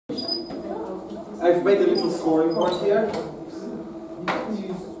I've made a little scoring board here.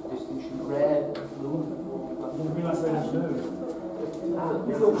 Red, blue.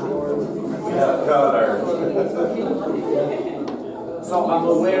 Yeah, color. So I'm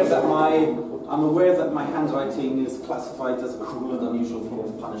aware that my handwriting is classified as a cruel and unusual form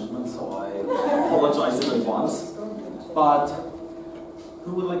of punishment, so I apologize in advance. But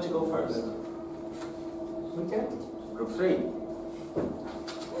who would like to go first? Okay. Group 3.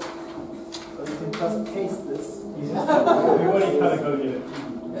 Or you can just taste this. Everybody kind of go get it.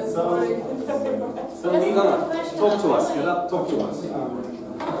 So Nina, talk to us. Get up, talk to us.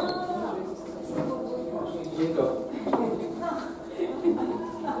 Here you go.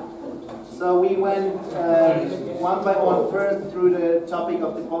 So we went one by one first through the topic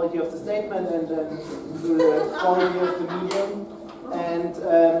of the quality of the statement and then through the quality of the medium and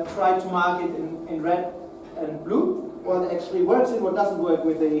tried to mark it in red and blue, what actually works and what doesn't work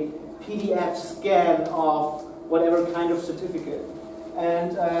with a PDF scan of whatever kind of certificate.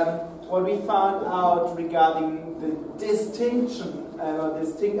 And what we found out regarding the distinction or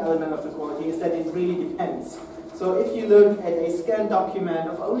distinct element of the quality is that it really depends. So if you look at a scanned document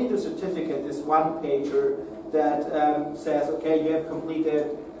of only the certificate, this one-pager that says, okay, you have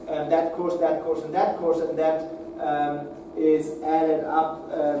completed that course, and that course, and that is added up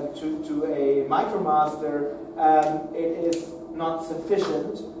to a MicroMaster, it is not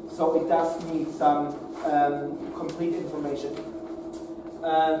sufficient, so it does need some complete information.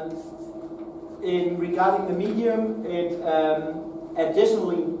 Regarding the medium, it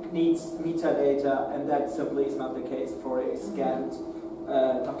additionally needs metadata, and that simply is not the case for a scanned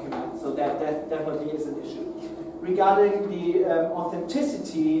document. So that definitely is an issue. Regarding the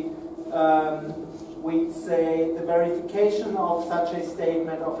authenticity, we'd say the verification of such a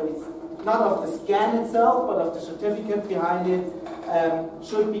statement, not of the scan itself, but of the certificate behind it,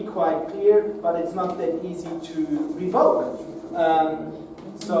 should be quite clear, but it's not that easy to revoke.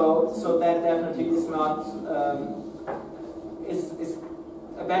 So that definitely is not is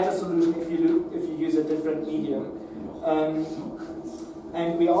a better solution if you use a different medium.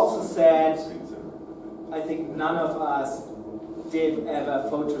 And we also said, I think none of us did ever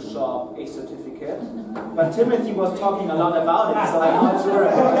Photoshop a certificate, but Timothy was talking a lot about it, so I'm not sure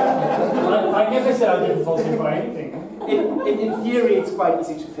about it. I never said I didn't falsify anything. In theory, it's quite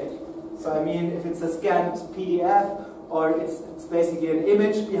easy to fake. So I mean, if it's a scanned PDF or it's basically an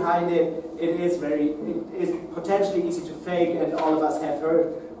image behind it, it is potentially easy to fake, and all of us have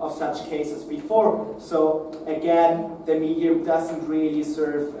heard of such cases before. So again, the medium doesn't really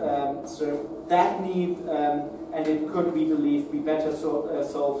serve that need, and it could, we believe, be better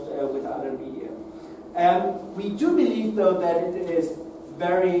solved with other media. We do believe, though, that it is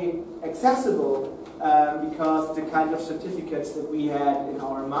very accessible because the kind of certificates that we had in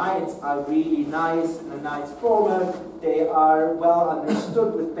our minds are really nice, in a nice format. They are well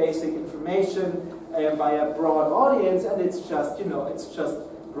understood with basic information by a broad audience, and it's just, it's just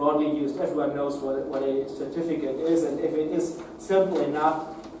broadly used. Everyone knows what a certificate is, and if it is simple enough,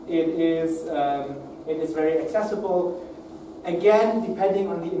 it is very accessible. Again, depending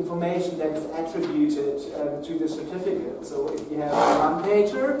on the information that is attributed to the certificate. So if you have a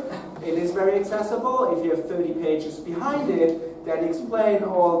one-pager, it is very accessible. If you have 30 pages behind it that explain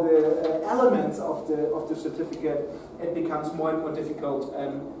all the elements of the certificate, it becomes more and more difficult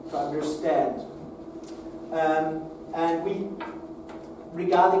to understand. And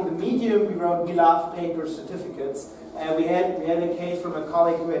regarding the medium, we love paper certificates. We had a case from a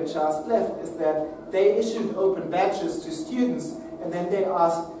colleague who had just left, is that they issued open badges to students, and then they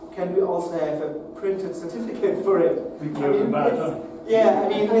asked, can we also have a printed certificate for it?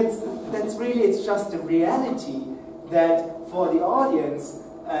 It's just a reality that for the audience,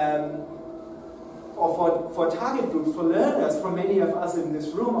 or for target groups, for learners, for many of us in this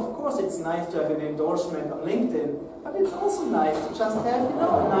room, of course it's nice to have an endorsement on LinkedIn, but it's also nice to just have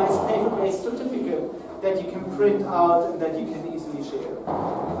a nice paper-based certificate that you can print out and that you can easily share.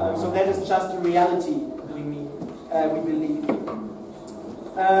 So that is just a reality we believe.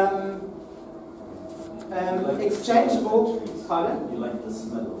 Exchangeable, pardon? You like the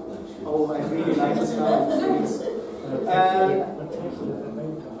smell of that shit? Oh, I really like the smell of trees.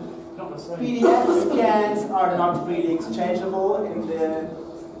 PDF scans are not really exchangeable in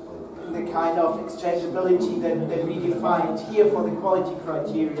the kind of exchangeability that we defined here for the quality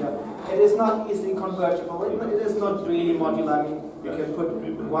criteria. It is not easily convertible. It is not really modular. I mean, you can put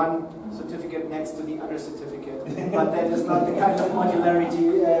one certificate next to the other certificate, but that is not the kind of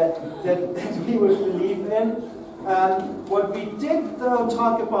modularity that we would believe in. What we did, though,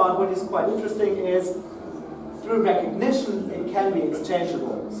 talk about, what is quite interesting, is through recognition, it it can be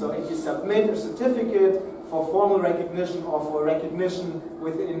exchangeable. So if you submit a certificate for formal recognition or for recognition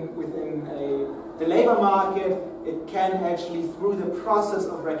within the labor market, it can actually, through the process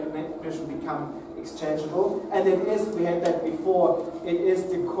of recognition, become exchangeable. And it is, we had that before, it is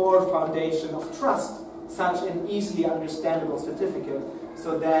the core foundation of trust, such an easily understandable certificate.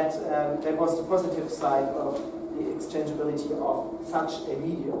 So that that was the positive side of the exchangeability of such a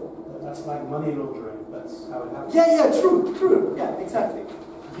medium. That's like money laundering. That's how it happens. Yeah, true. Yeah, exactly.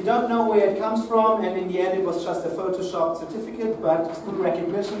 You don't know where it comes from, and in the end it was just a photoshopped certificate, but through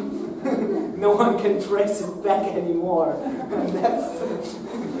recognition, no one can trace it back anymore. And that's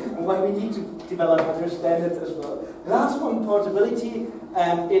why we need to develop other standards as well. Last one, portability.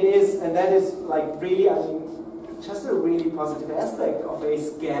 It is, and that is like really, I mean, just a really positive aspect of a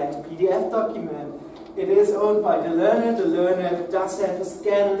scanned PDF document. It is owned by the learner. The learner does have a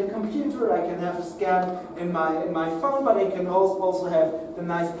scan on the computer. I can have a scan in my phone, but I can also have the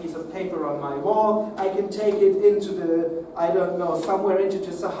nice piece of paper on my wall. I can take it into the, I don't know, somewhere into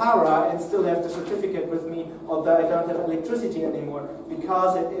the Sahara and still have the certificate with me, although I don't have electricity anymore,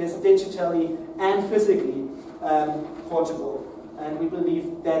 because it is digitally and physically portable. And we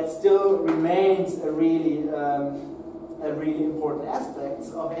believe that still remains a really important aspect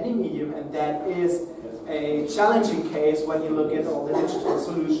of any medium, and that is a challenging case when you look at all the digital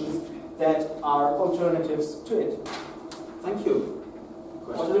solutions that are alternatives to it. Thank you.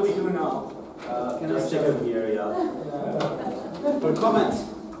 What do we do now? Can I check over here? Yeah. Comments?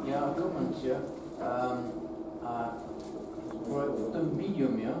 Yeah, comment. Yeah. For the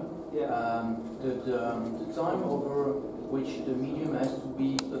medium, the time over which the medium has to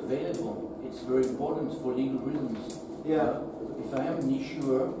be available, it's very important for legal reasons. Yeah. If I am an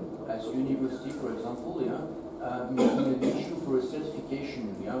issuer, as university, for example, making an issue for a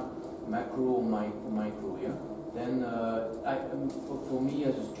certification, macro or micro, then for me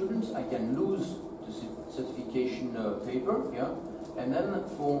as a student, I can lose the certification paper, and then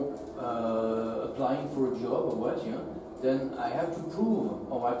for applying for a job or what, then I have to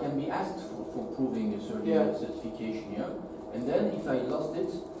prove, or I can be asked for proving a certain certification, and then if I lost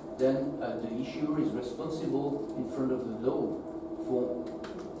it, then the issuer is responsible in front of the law for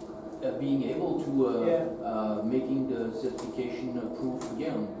being able to making the certification proof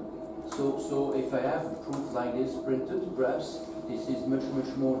again. So if I have proof like this printed, perhaps this is much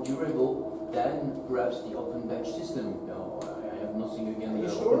more durable than perhaps the open badge system. I have nothing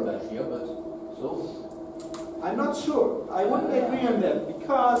against the open badge here, but so. I'm not sure. I wouldn't agree on that,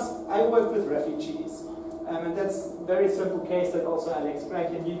 because I work with refugees. And that's a very simple case that also Alex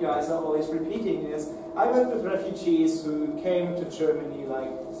Frank and you guys are always repeating is, I work with refugees who came to Germany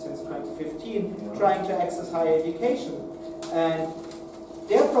like since 2015, trying to access higher education. And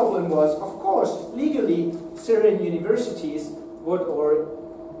their problem was, of course, legally, Syrian universities would, or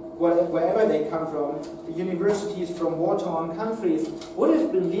wherever they come from, the universities from war-torn countries would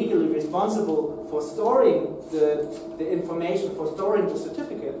have been legally responsible for storing the information, for storing the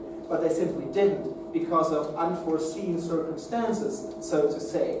certificate, but they simply didn't, because of unforeseen circumstances, so to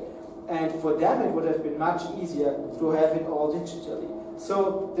say. And for them it would have been much easier to have it all digitally.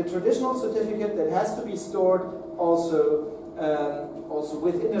 So the traditional certificate that has to be stored also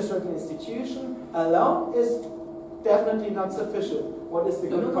within a certain institution alone is definitely not sufficient. What is the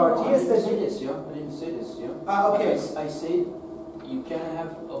good part? I didn't say this, I didn't say this, okay. I said you can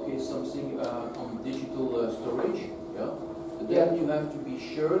have something on digital storage, but then you have to be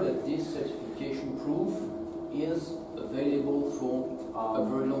sure that this certification proof is available for a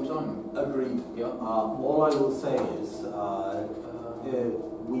very long time. Agreed. All I will say is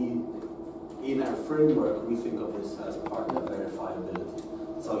we, in our framework, we think of this as partner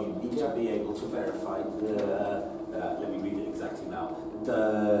verifiability. So you need to be able to verify the, let me read it exactly now,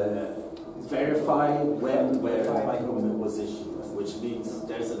 verify when, where, and by whom it was issued, which means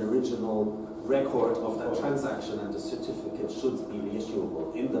there's an original record of that transaction and the certificate should be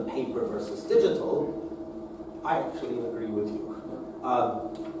reissuable. In the paper versus digital, I actually agree with you.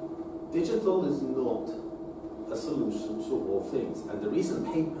 Digital is not a solution to all things, and the reason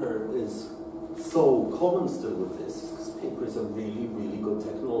paper is so common still with this is because paper is a really good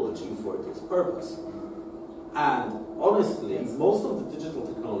technology for this purpose. And honestly, most of the digital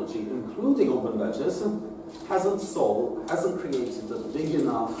technology, including open badges, hasn't created a big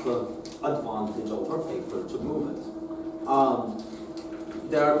enough advantage over paper to move it.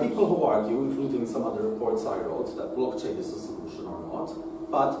 There are people who argue, including some other reports I wrote, that blockchain is a solution or not.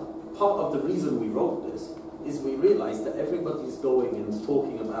 But part of the reason we wrote this is we realized that everybody's going and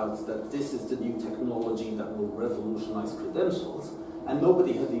talking about that this is the new technology that will revolutionize credentials, and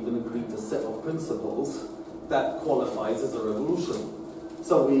nobody had even agreed a set of principles that qualifies as a revolution.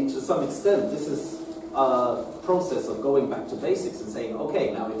 So we, to some extent, this is a process of going back to basics and saying,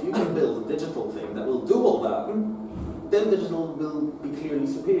 okay, now if you can build a digital thing that will do all that, then digital will be clearly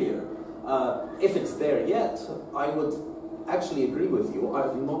superior. If it's there yet, I would actually agree with you.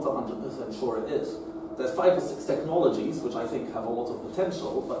 I'm not 100% sure it is. There's 5 or 6 technologies which I think have a lot of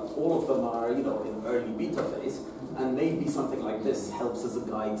potential, but all of them are, you know, in early beta phase, and maybe something like this helps as a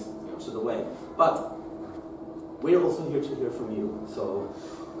guide to the way. But we're also here to hear from you. So,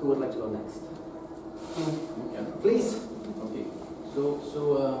 who would like to go next? Yeah. Please. Okay. So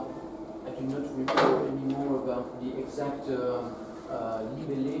I do not remember anymore about the exact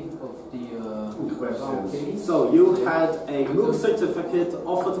libellé of the questions. So you had a MOOC certificate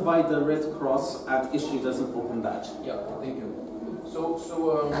offered by the Red Cross and issued as an open badge. Yeah, thank you. So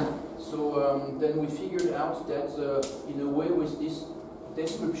then we figured out that in a way with this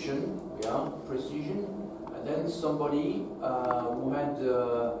description, yeah, precision, and then somebody who had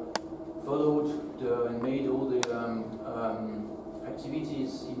followed and made all the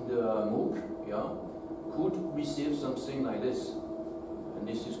activities in the MOOC, yeah, could receive something like this. And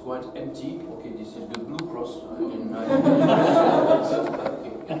this is quite empty. Okay, this is the Blue Cross. Okay.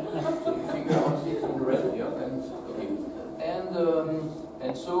 So you figure out it in red, yeah,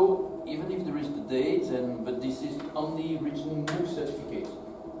 and so even if there is the date, but this is only written MOOC certificate.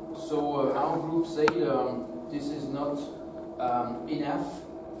 So our group said this is not enough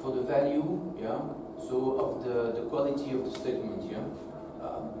for the value, yeah. So of the quality of the statement, yeah.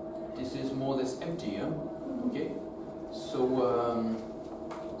 This is more or less empty, yeah. Okay. So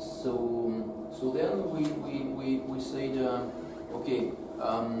then we said, okay,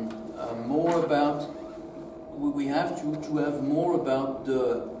 more about, we have to have more about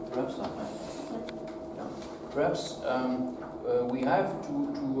the, perhaps we have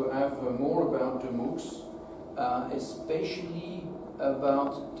to have more about the MOOCs, especially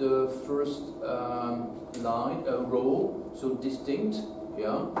about the first line, row, so distinct,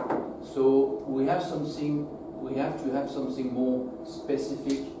 yeah. So we have something. We have to have something more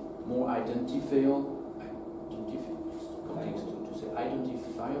specific, more identifiable,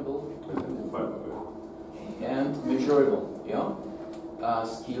 and measurable, yeah.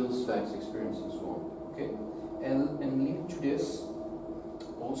 Skills, facts, experience, and so on. Okay, and linked to this,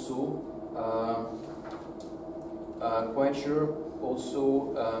 also quite sure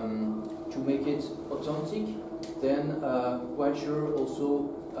also to make it authentic. Then quite sure also.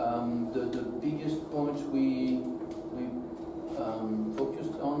 The biggest point we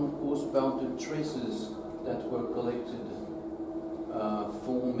focused on was about the traces that were collected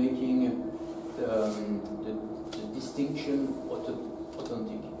for making the distinction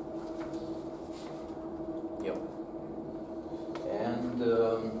authentic. Yeah. And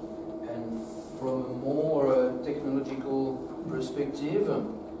from a more technological perspective,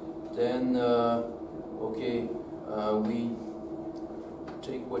 then okay, we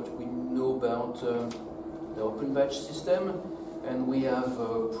take what we know about the open badge system, and we have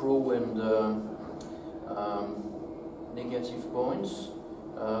pro and negative points.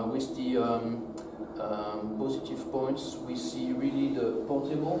 With the positive points, we see really the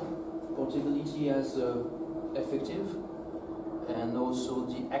portability as effective, and also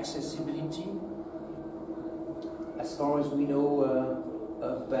the accessibility. As far as we know,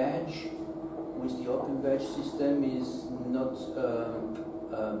 a badge with the open badge system is not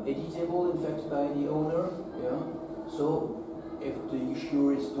editable, in fact, by the owner. Yeah. So if the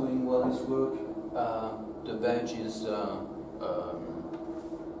issuer is doing well his work, the badge is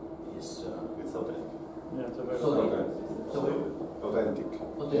It's authentic. Yeah, it's a very Authentic.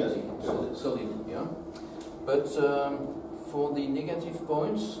 Authentic. Solid. Yeah. But for the negative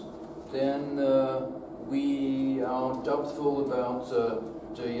points, then we are doubtful about the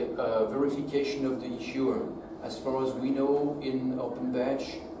verification of the issuer. As far as we know, in open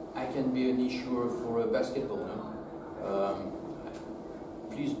badge, I can be an issuer for a basketball. No?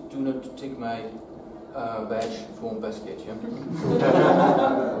 Please do not take my badge for basket. Yeah?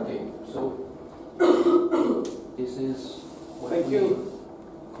 Okay, so this is what Thank we you.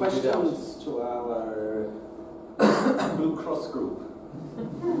 figured out. Questions to our Blue Cross group?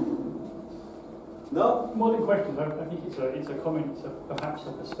 No? More than questions, I think it's a comment, perhaps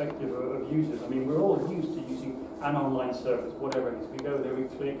a perspective of users. I mean, we're all used to using an online service, whatever it is. We go there, we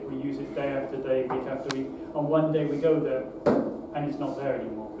click, we use it day after day, week after week. And one day we go there and it's not there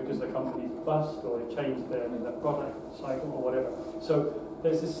anymore because the company's bust or they changed their product cycle or whatever. So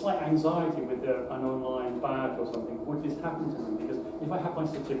there's this slight anxiety with an online badge or something. Would this happen to me? Because if I have my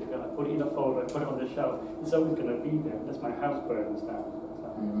certificate, I put it in a folder, I put it on the shelf, it's always going to be there unless my house burns down.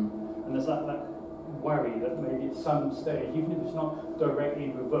 And there's that worry that maybe at some stage, even if it's not directly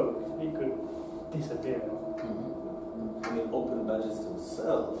revoked, it could disappear. I mean, open badges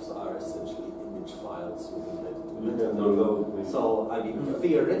themselves are essentially image files with You embedded can download them. So, I mean,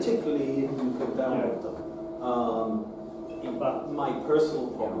 theoretically, you can download them. But my personal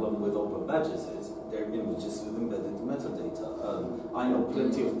problem with open badges is they're images with embedded metadata. I know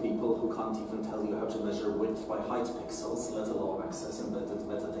plenty of people who can't even tell you how to measure width by height pixels, let alone access embedded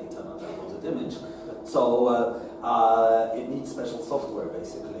metadata on a downloaded image. So it needs special software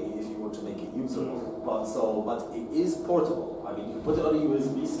basically if you want to make it usable. But it is portable. I mean, you can put it on a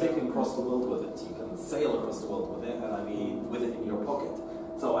USB stick and cross the world with it. You can sail across the world with it, and I mean, with it in your pocket.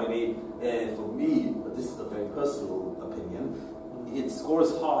 So I mean, for me, but this is a very personal opinion, it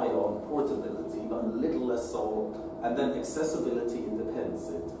scores high on portability, but a little less so. And then accessibility, it depends.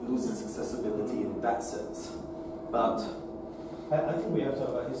 It loses accessibility in that sense. But I think we have to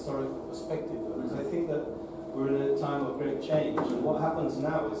have a historical perspective, because I think that we're in a time of great change, and what happens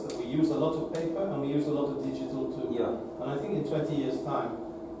now is that we use a lot of paper and we use a lot of digital too. yeah. And I think in 20 years' time,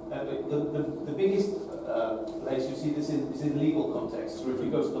 the biggest place you see this is in legal context, or if you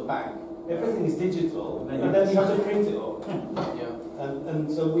go to the bank, everything is digital, and then you have to print it all. Yeah. And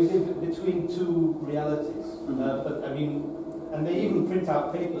so we live between two realities. But I mean, and they even print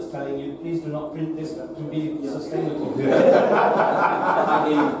out papers telling you, please do not print this to be sustainable. I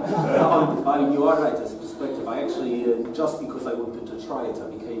mean, you are right as a perspective. I actually, just because I wanted to try it, I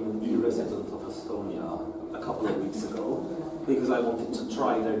became an e-resident of Estonia a couple of weeks ago, because I wanted to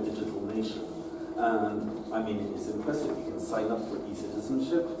try their digital nation. And I mean, it's impressive. You can sign up for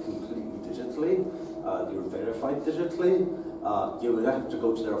e-citizenship completely digitally. You're verified digitally. You would have to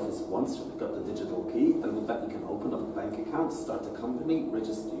go to their office once to pick up the digital key, and with that you can open up a bank account, start a company,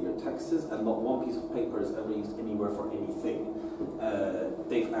 register your taxes, and not one piece of paper is ever used anywhere for anything.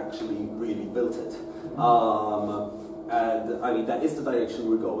 They've actually really built it. And I mean, that is the direction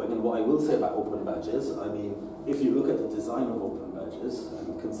we're going. And what I will say about open badges, I mean, if you look at the design of open badges,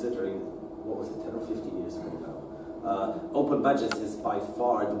 and considering, what was it, 10 or 15 years ago now, open badges is by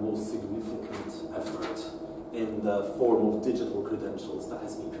far the most significant effort in the form of digital credentials that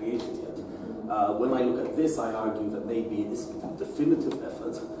has been created yet. When I look at this, I argue that maybe it isn't a definitive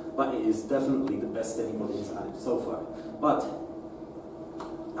effort, but it is definitely the best anybody has had so far. But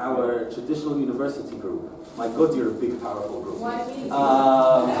our traditional university group, my God, you're a big, powerful group. Why me?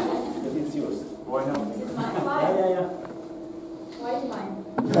 It's yours. Why not? Is it mine? Why? Yeah. Why is mine?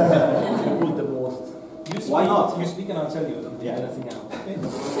 You put the most. Why not? You speak and I'll tell you. Don't think anything else.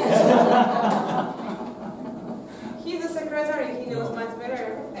 He's a secretary, he knows much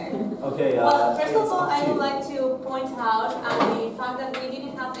better. Okay. Well, first of all, I would like to point out the fact that we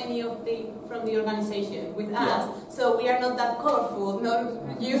didn't have any of the from the organization with us, so we are not that colorful.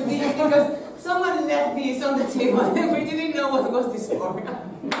 Not use these because someone left these on the table and we didn't know what was this for.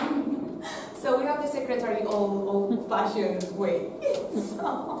 So we have the secretary old-fashioned way. We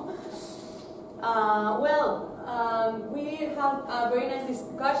had a very nice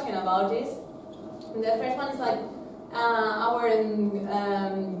discussion about this. The first one is like our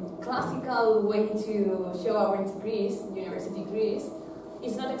classical way to show our degrees, university degrees,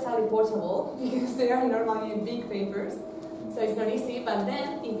 is not exactly portable because they are normally in big papers, so it's not easy. But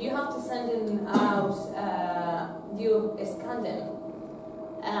then, if you have to send them out, you scan them.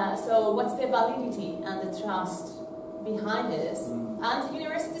 So what's the validity and the trust behind this? And the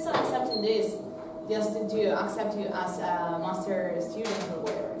universities are accepting this just to accept you as a master student or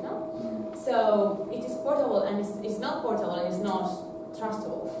whatever, no? So it is portable, and it's not portable, and it's not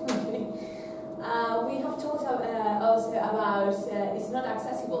trustable. We have talked also about it's not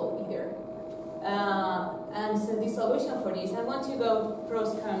accessible either. And so the solution for this, I want to go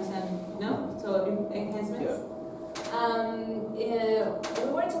pros, cons, and so enhancements. We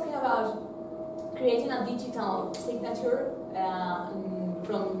were talking about creating a digital signature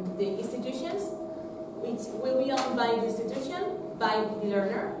from the institutions, which will be owned by the institution, by the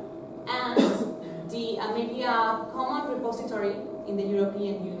learner, and maybe a common repository in the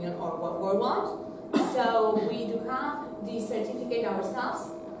European Union or worldwide. So we do have the certificate ourselves.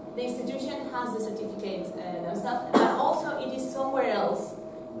 The institution has the certificate themselves, and also it is somewhere else.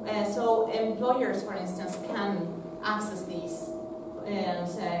 So employers, for instance, can access these and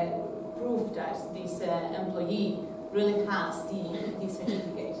prove that this employee really has the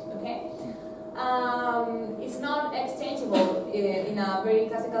certificate. Okay. It's not exchangeable in a very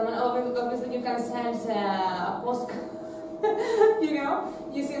classical manner. Obviously, you can send a postcard,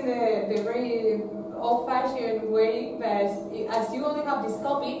 using the very old-fashioned way. But as you only have this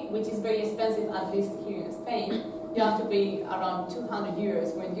copy, which is very expensive, at least here in Spain, you have to pay around 200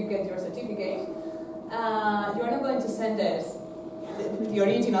 euros when you get your certificate. you are not going to send us the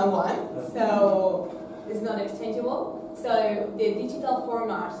original one, so it's not exchangeable. So the digital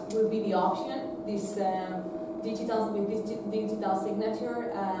format will be the option. This digital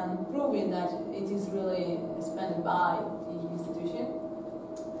signature, proving that it is really spent by the institution.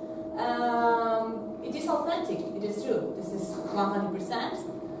 It is authentic, it is true. This is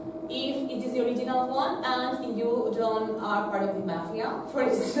 100%. If it is the original one and if you don't are part of the mafia, for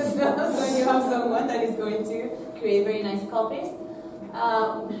instance, so you have someone that is going to create very nice copies.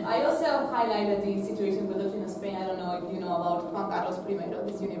 I also highlighted the situation we live in Spain. I don't know if you know about Juan Carlos I,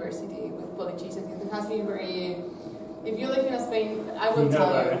 this university with politicians. It has been very... If you live in Spain, I will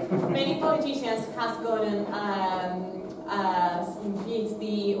tell you, many politicians has gotten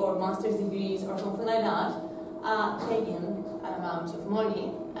PhD or master's degrees or something like that, taking an amount of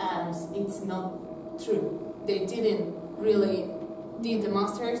money, and it's not true. They didn't really did the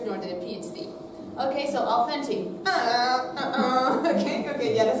master's nor the PhD. Okay, so authentic.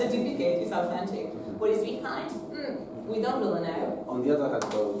 Okay, yeah, the certificate is authentic. What is behind? We don't really know. On the other hand,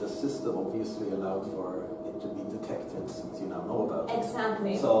 though, the system obviously allowed for it to be detected, since you now know about it.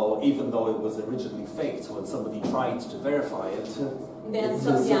 Exactly. So even though it was originally faked, when somebody tried to verify it, then it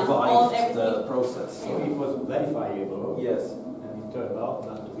survived the process. So it was verifiable. Yes. And it turned out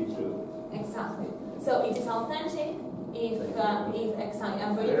not to be true. Exactly. So it is authentic if exactly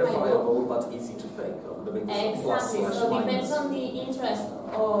and Verifiable but easy to fake. Exactly. So it depends on the interest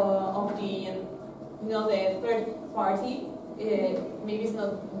of the the third party. Maybe it's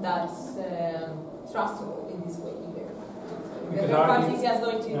not that trustable in this way either. The third party is just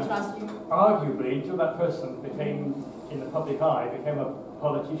going to trust you. Arguably, until that person became in the public eye, became a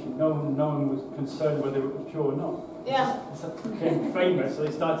politician, no one was concerned whether it was true or not. Yeah. So it became famous, so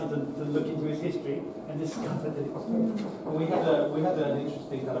they started to look into his history and discovered that it was true. Well, we had an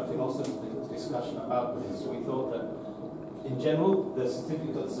interesting kind of philosophical discussion about this. We thought that, in general, the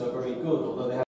certificates are very good, although they have